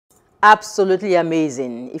Absolutely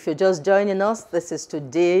amazing. If you're just joining us, this is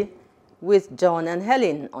Today with John and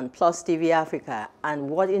Helen on Plus TV Africa. And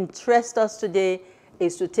what interests us today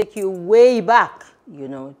is to take you way back,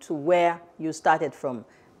 to where you started from.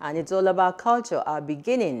 And it's all about culture, our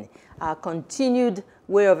beginning, our continued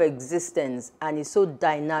way of existence. And it's so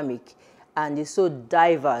dynamic and it's so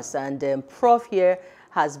diverse. And Prof here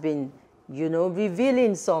has been,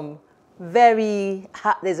 revealing some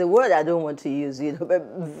there's a word I don't want to use, but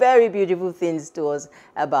very beautiful things to us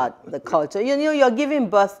about the culture. You're giving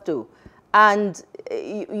birth to, and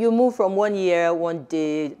you move from one year, one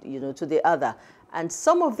day, to the other. And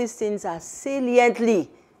some of these things are saliently,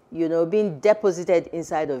 being deposited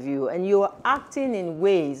inside of you, and you are acting in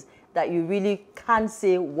ways that you really can't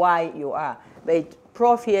say why you are. But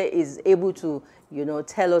Prof here is able to,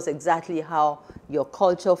 tell us exactly how your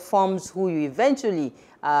culture forms who you eventually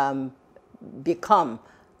become.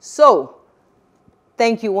 So,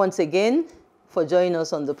 thank you once again for joining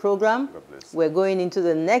us on the program. We're going into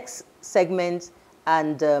the next segment,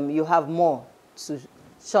 and you have more to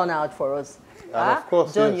shine out for us. And of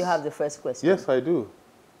course, John, yes. you have the first question. Yes, I do.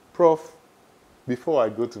 Prof, before I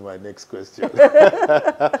go to my next question,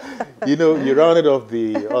 you rounded off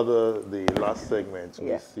the last segment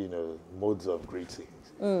with, modes of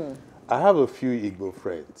greetings. I have a few Igbo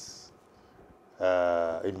friends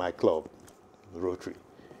in my club, Rotary,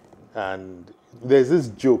 and there's this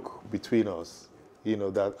joke between us,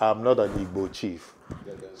 that I'm not an Igbo chief.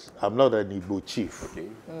 I'm not an Igbo chief. Okay.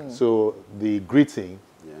 So the greeting,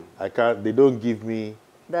 they don't give me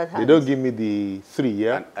they don't give me the 3,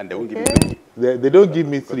 yeah? And they won't give me 3. They don't give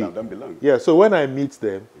me 3. I don't belong. Yeah, so when I meet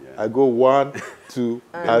them, I go 1, 2,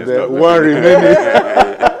 and then 1 remaining.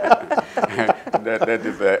 That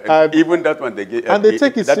is, even that one they get, and they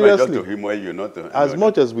take it that seriously. One just to humor you, not to, as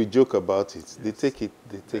much as we joke about it, they take it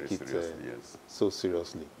seriously, yes. so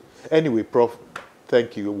seriously. Anyway, Prof,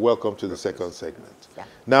 thank you. Welcome to the second segment. Yeah.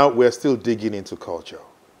 Now we're still digging into culture.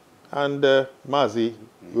 And Mazi,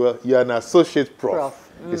 you're an associate prof.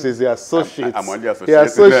 He says the associates. I'm only associate. The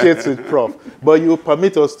associates with Prof. But you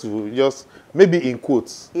permit us to just, maybe in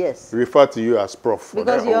quotes, refer to you as Prof.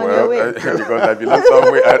 Because you're on your way. Because I belong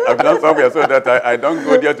somewhere, so that I don't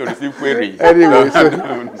go there to receive query. Anyway,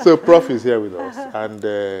 so Prof is here with us. And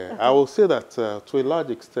I will say that to a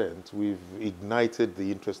large extent, we've ignited the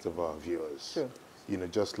interest of our viewers. Sure.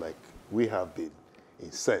 Just like we have been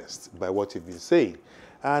incensed by what you've been saying.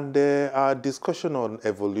 And our discussion on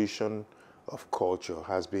evolution of culture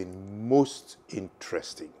has been most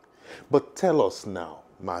interesting. But tell us now,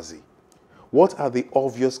 Mazi, what are the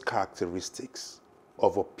obvious characteristics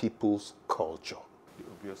of a people's culture? The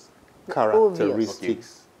obvious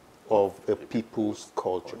characteristics of a people's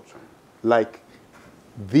culture. Like,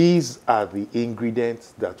 these are the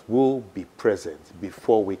ingredients that will be present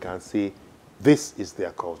before we can say this is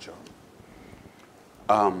their culture.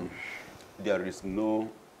 There's no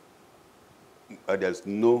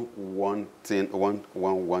one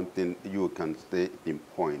thing you can say in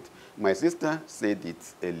point. My sister said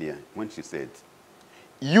it earlier when she said,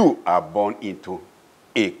 you are born into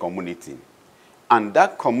a community. And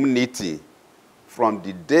that community, from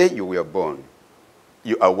the day you were born,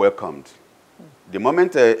 you are welcomed. The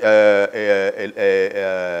moment an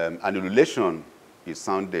relation is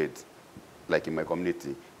sounded, like in my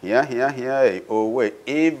community, here, oh wait,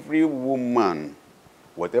 every woman,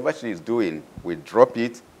 whatever she is doing, will drop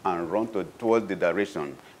it and run towards the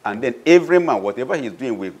direction. And then every man, whatever he's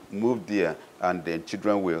doing, will move there, and the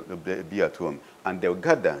children will be at home. And they'll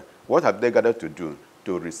gather. What have they gathered to do?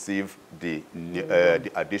 To receive the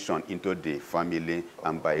addition into the family,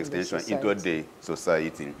 and by extension into the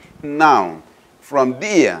society. Now, from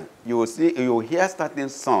there, you will hear certain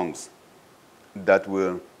songs that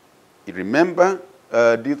will remember.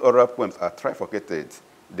 These oral poems are trifurcated.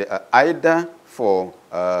 They are either for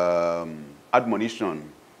admonition,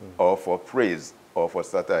 or for praise, or for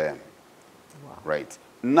satire. Wow. Right.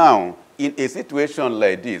 Now, in a situation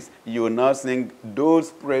like this, you will now sing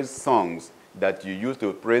those praise songs that you used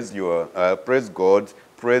to praise praise God,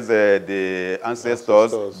 praise the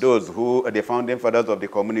ancestors, those who are the founding fathers of the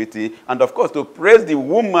community, and of course to praise the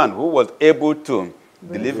woman who was able to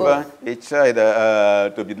deliver a child,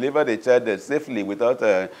 to deliver the child safely without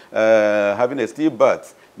having a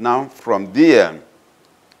stillbirth. Now, from there,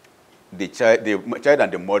 the child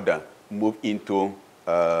and the mother move into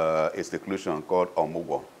a seclusion called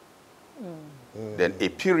Omugo. Then a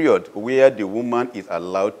period where the woman is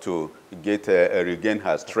allowed to get regain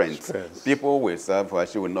her strength. People will serve her.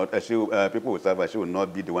 She will not. People will serve her. She will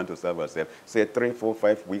not be the one to serve herself. Say 3, 4,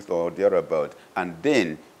 5 weeks or thereabout, and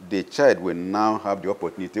then the child will now have the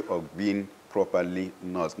opportunity of being properly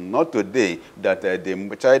nursed. Not today that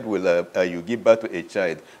the child will, you give birth to a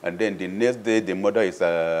child, and then the next day the mother is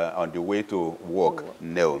on the way to work.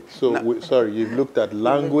 No. So, sorry, you've looked at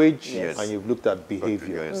language Yes. and you've looked at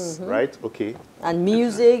behavior, Yes. right? Okay. And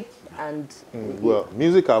music and... Well,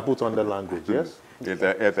 music I'll put under language, yes?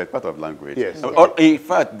 It's a part of language. Yes. In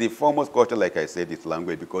fact, the foremost culture, like I said, is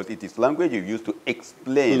language, because it is language you use to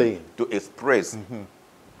explain, to express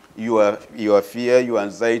your fear, your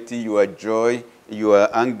anxiety, your joy, your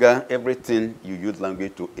anger, everything you use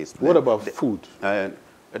language to explain. What about food?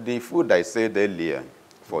 The food I said earlier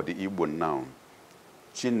for the Igbo now,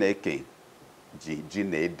 Chineke ji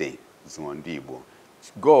na-ede zụọ ndị Igbo.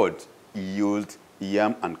 God used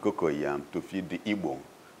yam and cocoyam to feed the Igbo.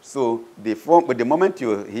 So the moment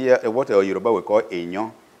you hear what Yoruba will call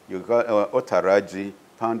enyo, you call otaraji,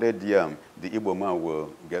 pounded yam, the Igbo man will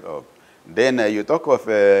get up. Then you talk of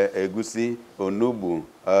egusi, onubu,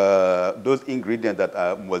 those ingredients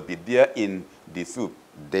that must be there in the soup,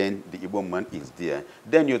 then the Igbo man is there.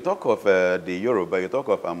 Then you talk of the Yoruba, you talk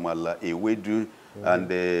of amala, ewedu, and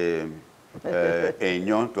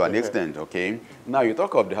enyo to an extent, okay? Now you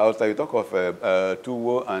talk of the Hausa, you talk of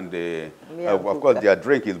tuwo, and of course their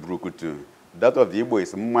drink is brukutu. That of the Igbo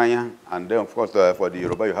is maya, and then of course for the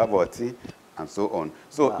Yoruba you have oti, and so on.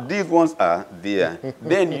 So these ones are there.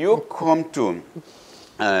 Then you come to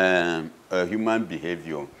human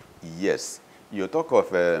behavior. Yes, you talk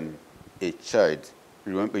of a child.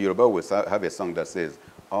 Remember, Yoruba will have a song that says,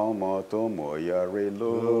 if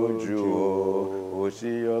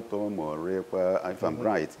I'm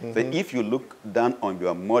right. So if you look down on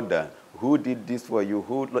your mother, who did this for you,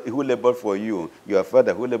 who labored for you, your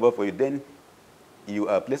father who labored for you, then you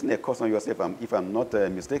are placing a curse on yourself, if I'm not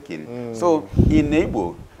mistaken. So in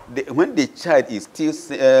Igbo, when the child is still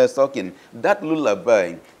sucking, that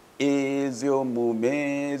lullaby,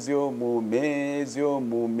 Eziomume, Eziomume,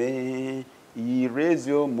 Eziomume,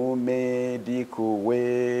 Ireziomume dikowe,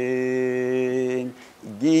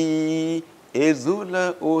 Gi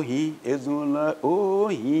ezula ohi,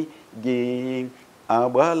 Gi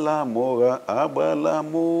agbala mora,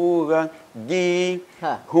 Gi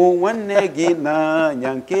huwane gi na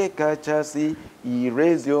nyanke kachasi,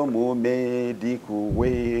 Ireziomume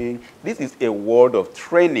dikowe. This is a word of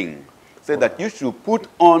training. Say that you should put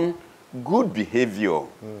on good behavior,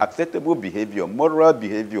 acceptable behavior, moral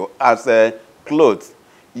behavior as clothes.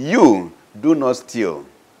 You do not steal,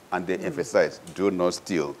 and they emphasize, do not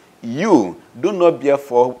steal. You do not bear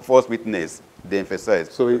false witness, they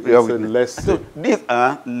emphasize. So it's a lesson. So these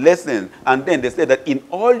are lessons, and then they say that in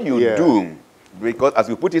all you do, because as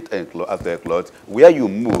you put it as a cloth, where you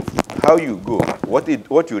move, how you go, what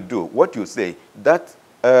you do, what you say, that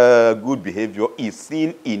good behavior is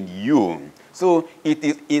seen in you. So it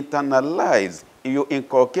is internalized, you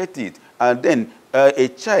inculcate it, and then a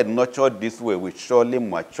child nurtured this way will surely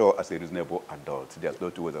mature as a reasonable adult. There's no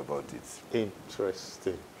two ways about it.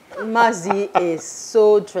 Interesting. Mazi is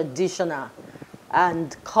so traditional,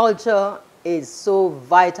 and culture is so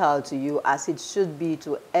vital to you, as it should be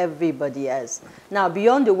to everybody else. Now,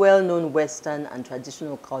 beyond the well-known Western and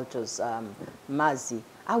traditional cultures, Mazi,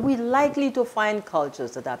 are we likely to find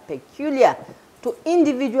cultures that are peculiar to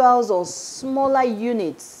individuals or smaller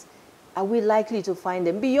units? Are we likely to find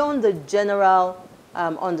them beyond the general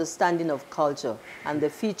understanding of culture and the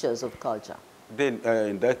features of culture? Then,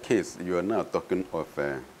 in that case, you are now talking of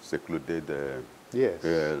secluded.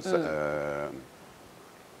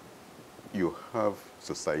 You have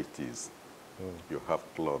societies, you have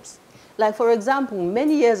clubs. Like, for example,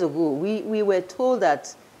 many years ago, we were told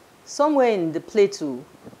that somewhere in the plateau,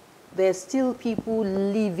 there's still people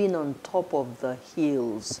living on top of the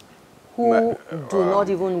hills who do not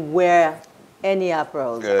even wear any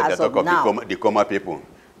apparel as of now. The Koma people.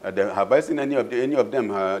 Have I seen any of them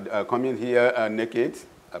coming here naked?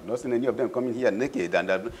 I've not seen any of them coming here naked. And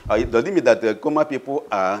does it mean that the Koma people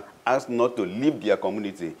are asked not to leave their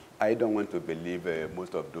community? I don't want to believe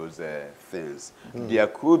most of those things. There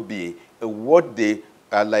could be what they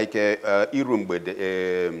are like a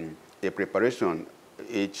preparation.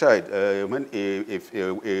 A child, when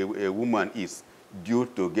a woman is due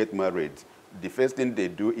to get married, the first thing they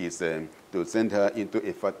do is to send her into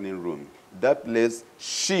a fattening room. That place,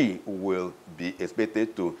 she will be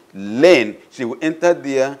expected to learn. She will enter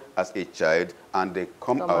there as a child and they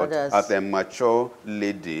come out as a mature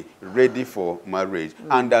lady ready for marriage.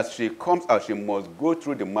 And as she comes out, she must go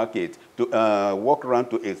through the market to walk around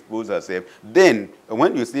to expose herself. Then,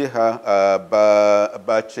 when you see her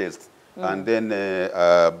bar chest, and then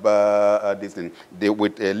this thing, they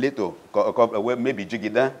with a little, maybe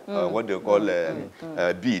jigida, what they call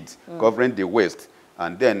beads, covering the waist.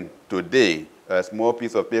 And then today, a small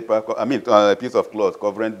piece of paper, a piece of cloth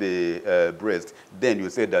covering the breast, then you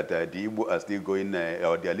say that the Igbo are still going,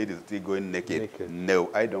 or their ladies are still going naked. No,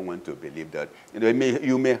 I don't want to believe that.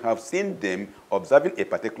 You may have seen them observing a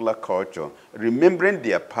particular culture, remembering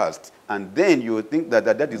their past, and then you think that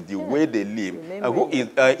that is the way they live.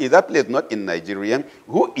 Is that place not in Nigeria?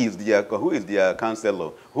 Who is their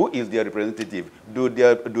counselor? Who is their representative? Do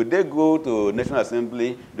they go to National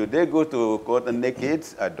Assembly? Do they go to court naked?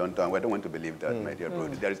 I don't know. I don't want to believe that, my dear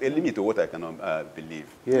brother. There is a limit to what I cannot believe.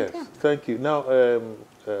 Yes, thank you. Now,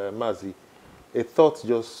 Mazi, a thought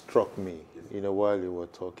just struck me, while you were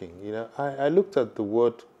talking. I looked at the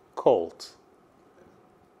word cult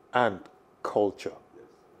and culture.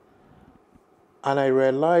 And I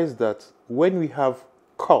realized that when we have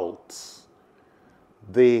cults,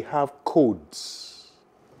 they have codes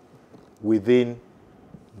within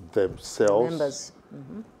themselves. Members.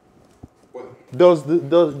 Does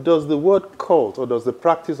the word cult, or does the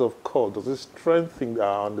practice of cult, does it strengthen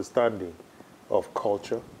our understanding of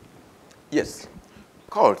culture? Yes.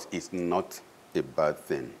 Cult is not a bad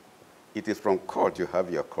thing. It is from cult you have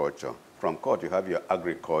your culture. From cult you have your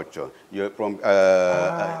agriculture. Of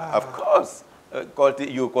course,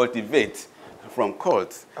 you cultivate from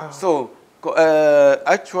cult. So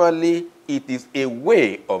actually, it is a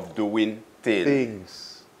way of doing things.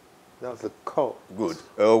 That's a cult. Good.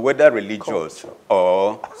 Whether religious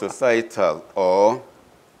or societal or,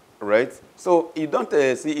 right? So you don't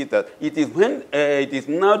see it that it is when it is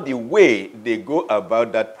now the way they go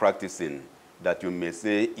about that practicing that you may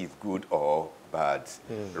say is good or bad,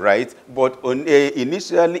 right? But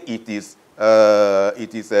initially it is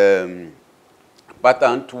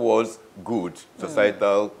patterned towards good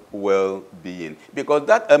societal well-being, because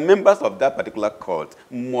that members of that particular cult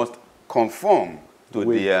must conform to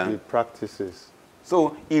the practices.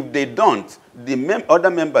 So if they don't, the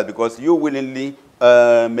other members, because you willingly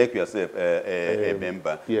make yourself a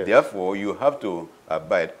member, therefore you have to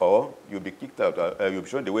abide, or you'll be kicked out, you'll be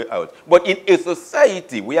shown the way out. But in a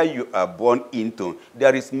society where you are born into,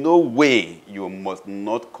 there is no way you must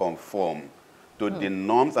not conform to the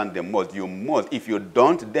norms and the modes. You must. If you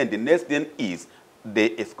don't, then the next thing is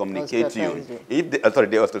they excommunicate you. If they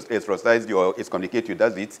ostracize you or excommunicate you,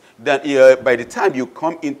 that's it. Then by the time you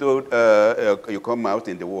come into, you come out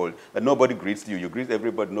in the world, nobody greets you. You greet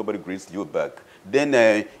everybody, nobody greets you back. Then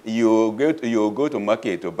you go to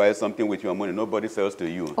market to buy something with your money, nobody sells to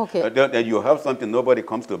you. Okay. Then you have something nobody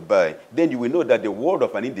comes to buy. Then you will know that the world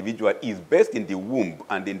of an individual is best in the womb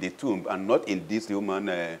and in the tomb, and not in this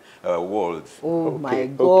human world. Oh my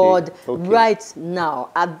God. Okay. Right now,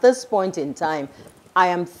 at this point in time, I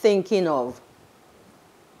am thinking of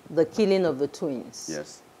the killing of the twins.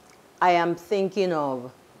 Yes. I am thinking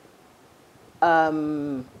of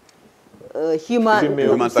female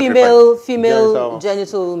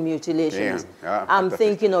genital mutilations. I'm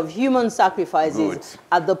thinking of human sacrifices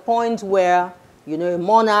at the point where, a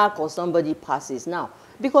monarch or somebody passes. Now,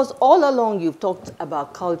 because all along you've talked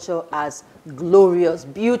about culture as glorious,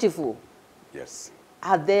 beautiful. Yes.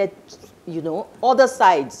 Are there, other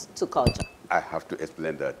sides to culture? I have to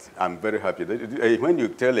explain that. I'm very happy. When you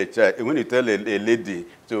tell a child, when you tell a lady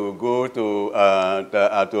to go to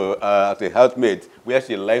a housemaid where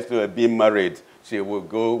she likes to be married, she will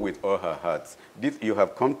go with all her heart. This you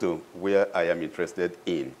have come to where I am interested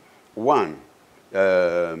in. One,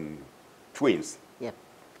 twins. Yep.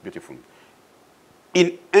 Beautiful.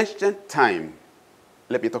 In ancient time,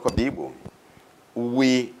 let me talk of the Igbo.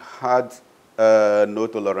 We had no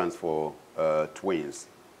tolerance for twins.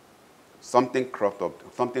 Something cropped up,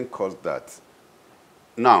 something caused that.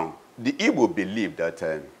 Now, the Igbo believe that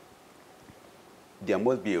there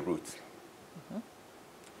must be a root.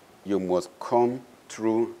 You must come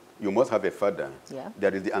through, you must have a father. Yeah.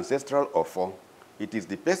 There is the ancestral offer. It is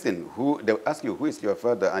the person who, they will ask you, who is your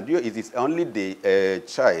father? And it is only the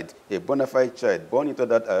child, a bona fide child, born into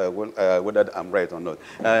that, whether I'm right or not,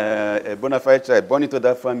 a bona fide child born into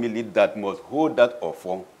that family that must hold that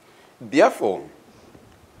offer. Therefore,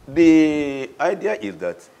 the idea is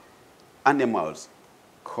that animals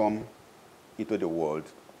come into the world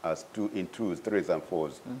as in twos, threes, and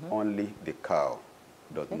fours. Only the cow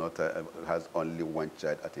does not has only one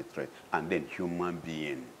child at a time, and then human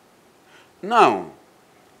being. Now,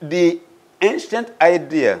 the ancient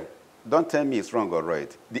idea, don't tell me it's wrong or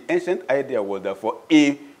right. The ancient idea was that for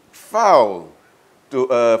a fowl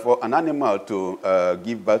for an animal to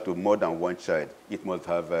give birth to more than one child, it must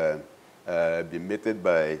have been mated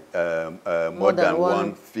by more than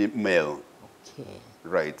one female. Okay.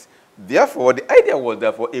 Right. Therefore, the idea was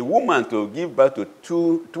that for a woman to give birth to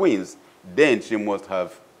two twins, then she must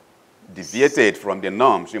have deviated from the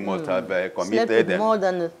norm. She must have committed. Slept with more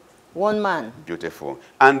than one man. Beautiful.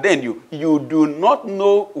 And then you do not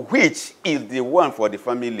know which is the one for the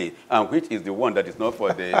family and which is the one that is not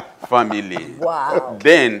for the family. Wow.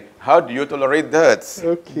 Then how do you tolerate that?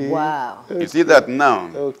 Okay. Wow. You see that now?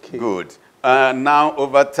 Okay. Good. Now,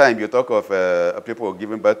 over time, you talk of people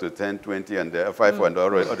giving birth to 10, 20, and 5, and all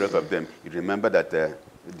the rest of them. You remember that the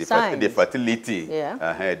fertility,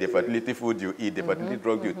 the fertility food you eat, the fertility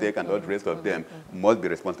drug you take, and all the rest of them must be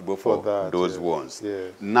responsible for that, those ones.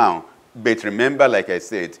 Yes. Now, but remember, like I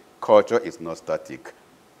said, culture is not static.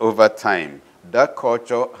 Over time, that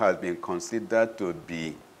culture has been considered to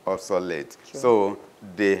be obsolete. Sure. So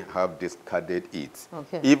they have discarded it.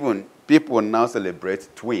 Okay. Even people now celebrate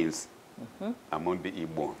twins among the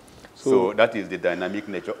Igbo. So that is the dynamic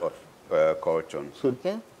nature of culture. So,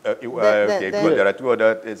 okay. There are two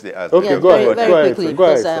other things they asked. Okay, very quickly,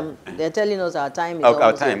 because they're telling us our time is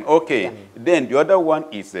our time. Okay. Yeah. Then the other one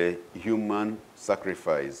is a human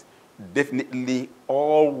sacrifice. Definitely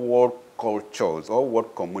all world cultures, all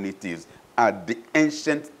world communities at the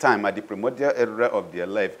ancient time, at the primordial era of their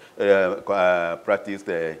life, practiced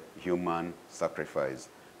human sacrifice.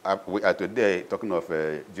 We are today talking of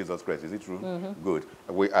Jesus Christ. Is it true? Good.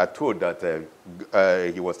 We are told that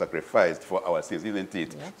he was sacrificed for our sins, isn't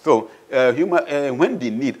it? Yeah. So when the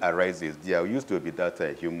need arises, there used to be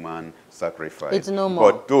that human sacrifice. It's no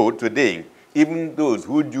more. But today, even those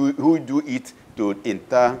who do it to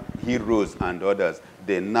inter heroes and others,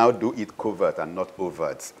 they now do it covert and not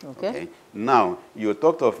overt. Okay. Now, you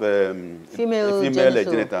talked of female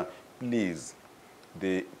genital. Please,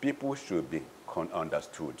 the people should be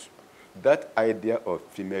understood. That idea of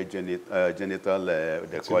female genital,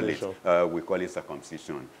 we call it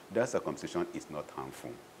circumcision. That circumcision is not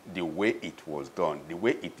harmful. The way it was done, the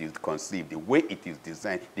way it is conceived, the way it is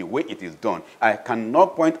designed, the way it is done. I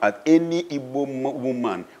cannot point at any Igbo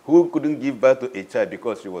woman who couldn't give birth to a child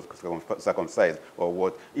because she was circumcised or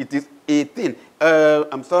what. It is a thing.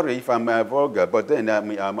 I'm sorry if I'm vulgar, but then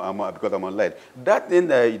because I'm online. That thing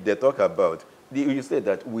they talk about, you say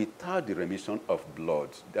that without the remission of blood,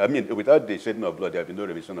 I mean, without the shedding of blood, there will be no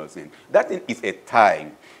remission of sin. That thing is a tie.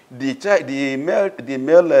 The male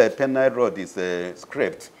penile rod is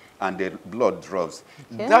scraped and the blood drops.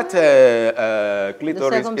 Okay. That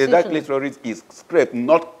clitoris is scraped,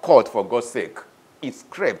 not cut, for God's sake. It's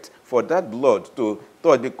scraped for that blood to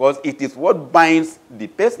touch, because it is what binds the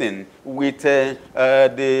person with the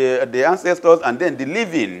ancestors and then the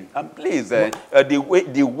living. And please,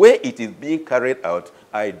 the way it is being carried out,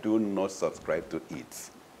 I do not subscribe to it.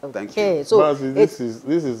 Okay. Thank you. So Mazi, this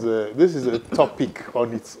is a topic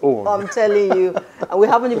on its own. I'm telling you, we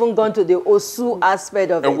haven't even gone to the Osu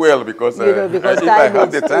aspect of it. Well, because because if I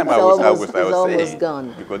had the time, I was almost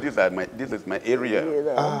gone. Because this is my area. You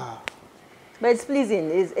know. But it's pleasing.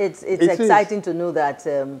 It's exciting to know that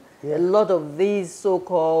a lot of these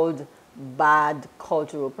so-called bad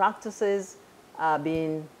cultural practices are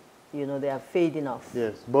being, they are fading off.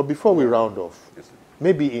 Yes. But before we round off,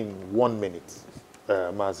 maybe in 1 minute,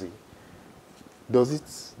 Mazi, does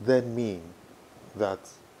it then mean that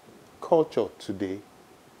culture today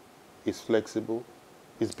is flexible,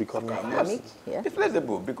 is becoming dynamic? Yeah. It's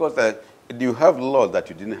flexible because you have laws that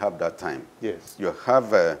you didn't have that time. Yes. You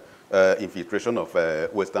have infiltration of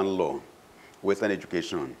Western law, Western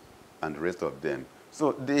education, and the rest of them.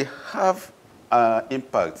 So they have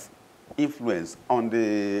impact, influence on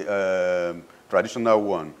the traditional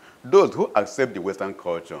one. Those who accept the Western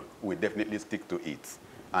culture will definitely stick to it.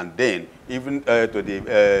 And then, even to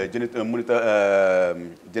the genital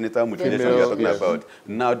mutilation we are talking about,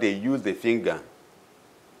 now they use the finger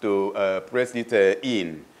to press it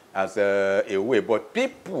in as a way. But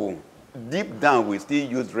people deep down we still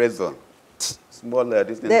use razor. Smaller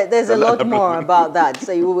distance. There's a lot more about that.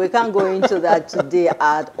 So we can't go into that today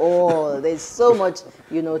at all. There's so much,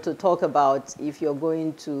 to talk about if you're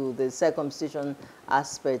going to the circumcision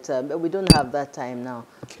aspect. But we don't have that time now.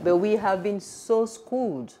 Okay. But we have been so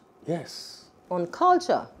schooled. Yes. On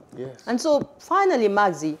culture. Yes. And so finally,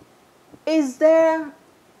 Magzi, is there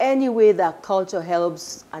any way that culture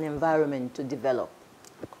helps an environment to develop?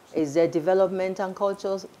 Is there development and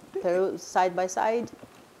culture side by side?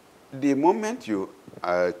 The moment you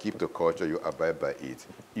keep the culture, you abide by it,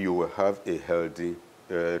 you will have a healthy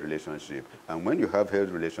relationship. And when you have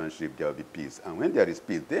healthy relationship, there will be peace. And when there is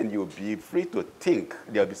peace, then you'll be free to think.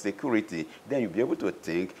 There will be security. Then you'll be able to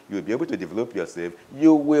think. You'll be able to develop yourself.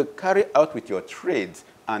 You will carry out with your trades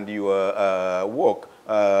and your work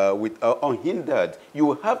unhindered,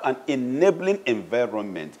 you have an enabling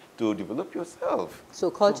environment to develop yourself.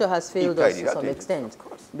 So culture has failed us to some extent,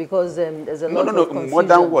 because there's a lot of confusion. More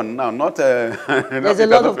than one now, not there's a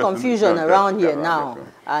lot of confusion around here now,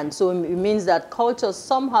 and so it means that culture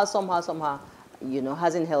somehow, you know,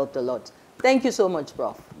 hasn't helped a lot. Thank you so much,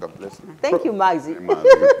 Prof. God bless you. Thank you, Magzi.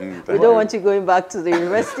 We don't want you going back to the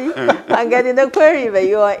university and getting a query, but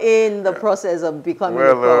you are in the process of becoming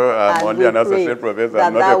a prof. I'm only an associate professor.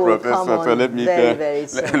 I'm not a professor, so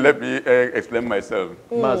let me explain myself.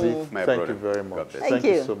 Magzi, thank you very much. Thank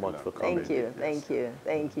you so much for coming. Thank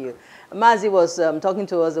you. Magzi was talking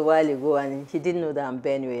to us a while ago, and he didn't know that I'm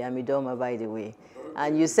Benue. I'm Idoma, by the way.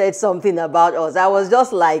 And you said something about us. I was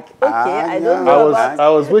just like, okay, I don't know I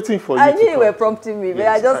was waiting for you. I knew you were prompting me, but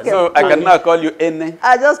I just kept. So I can now call you Ene.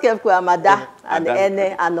 I just kept Amada and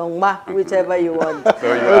Ene and Ongma, whichever you want.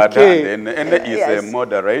 So you are okay. Ene is a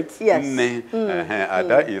mother, right? Yes.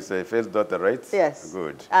 Ada is a first daughter, right? Yes.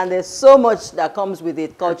 Good. And there's so much that comes with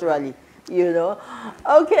it culturally. You know,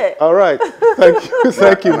 okay. All right.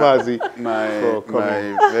 Thank you, Magzi. My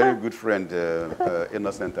very good friend,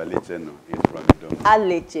 Innocent Alechenu, is from Idom.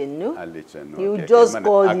 Alechenu? You just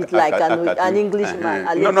called it like an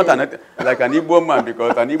Englishman. No, not like an Igbo man,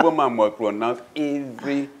 because an Igbo man must pronounce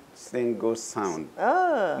every single sound.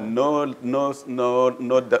 Oh. No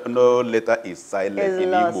letter is silent in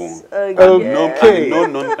Igbo. Okay.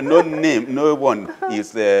 No name, no one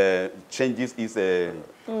is changes is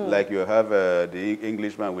like you have the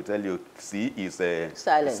Englishman will tell you C is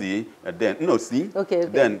silent. C, then no C. Okay.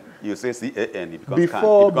 Then you say C-A-N. It becomes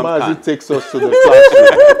Before Magzi takes us to the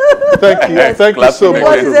classroom. Thank you so much.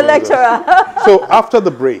 What is a lecturer? So after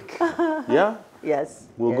the break, yeah. Yes.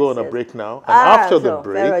 We'll go on a break now. And after the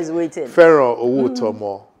break, Pharaoh is waiting. Pharaoh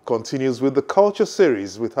Owutomo continues with the culture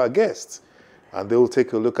series with her guests. And they will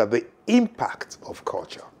take a look at the impact of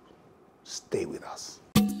culture. Stay with us.